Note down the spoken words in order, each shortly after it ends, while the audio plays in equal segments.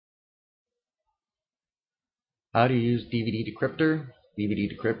How to use DVD Decrypter. DVD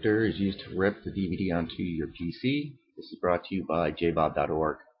Decrypter is used to rip the DVD onto your PC. This is brought to you by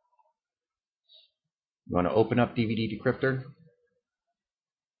jbob.org. You want to open up DVD Decrypter.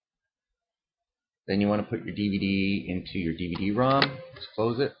 Then you want to put your DVD into your DVD-ROM. Just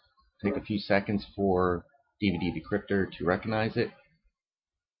close it. Take a few seconds for DVD Decrypter to recognize it.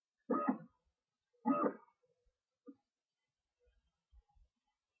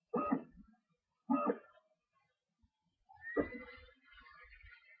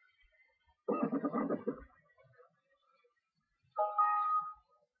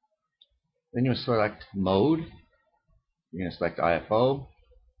 Then you select Mode. You're going to select IFO,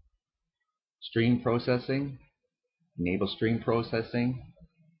 Stream Processing, Enable Stream Processing.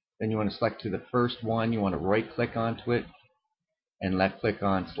 Then you want to select to the first one. You want to right-click onto it and left-click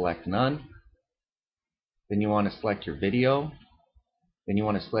on Select None. Then you want to select your video. Then you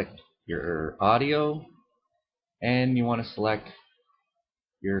want to select your audio, and you want to select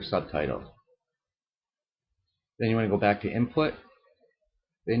your subtitle. Then you want to go back to Input.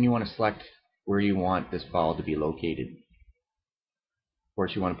 Then you want to select where you want this file to be located. Of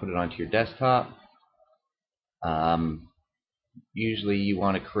course, you want to put it onto your desktop. Usually you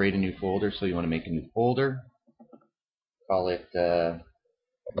want to create a new folder, so you want to make a new folder. Call it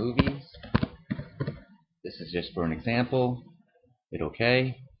Movies. This is just for an example. Hit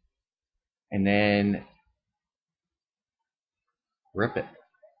OK. And then rip it.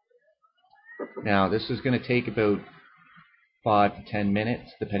 Now this is going to take about 5 to 10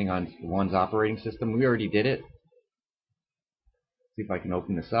 minutes depending on one's operating system. We already did it. See if I can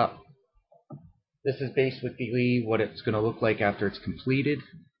open this up. This is basically what it's going to look like after it's completed.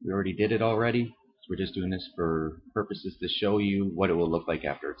 We already did it already. So we're just doing this for purposes to show you what it will look like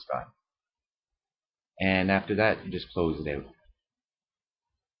after it's done. And after that, you just close it out.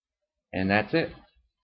 And that's it.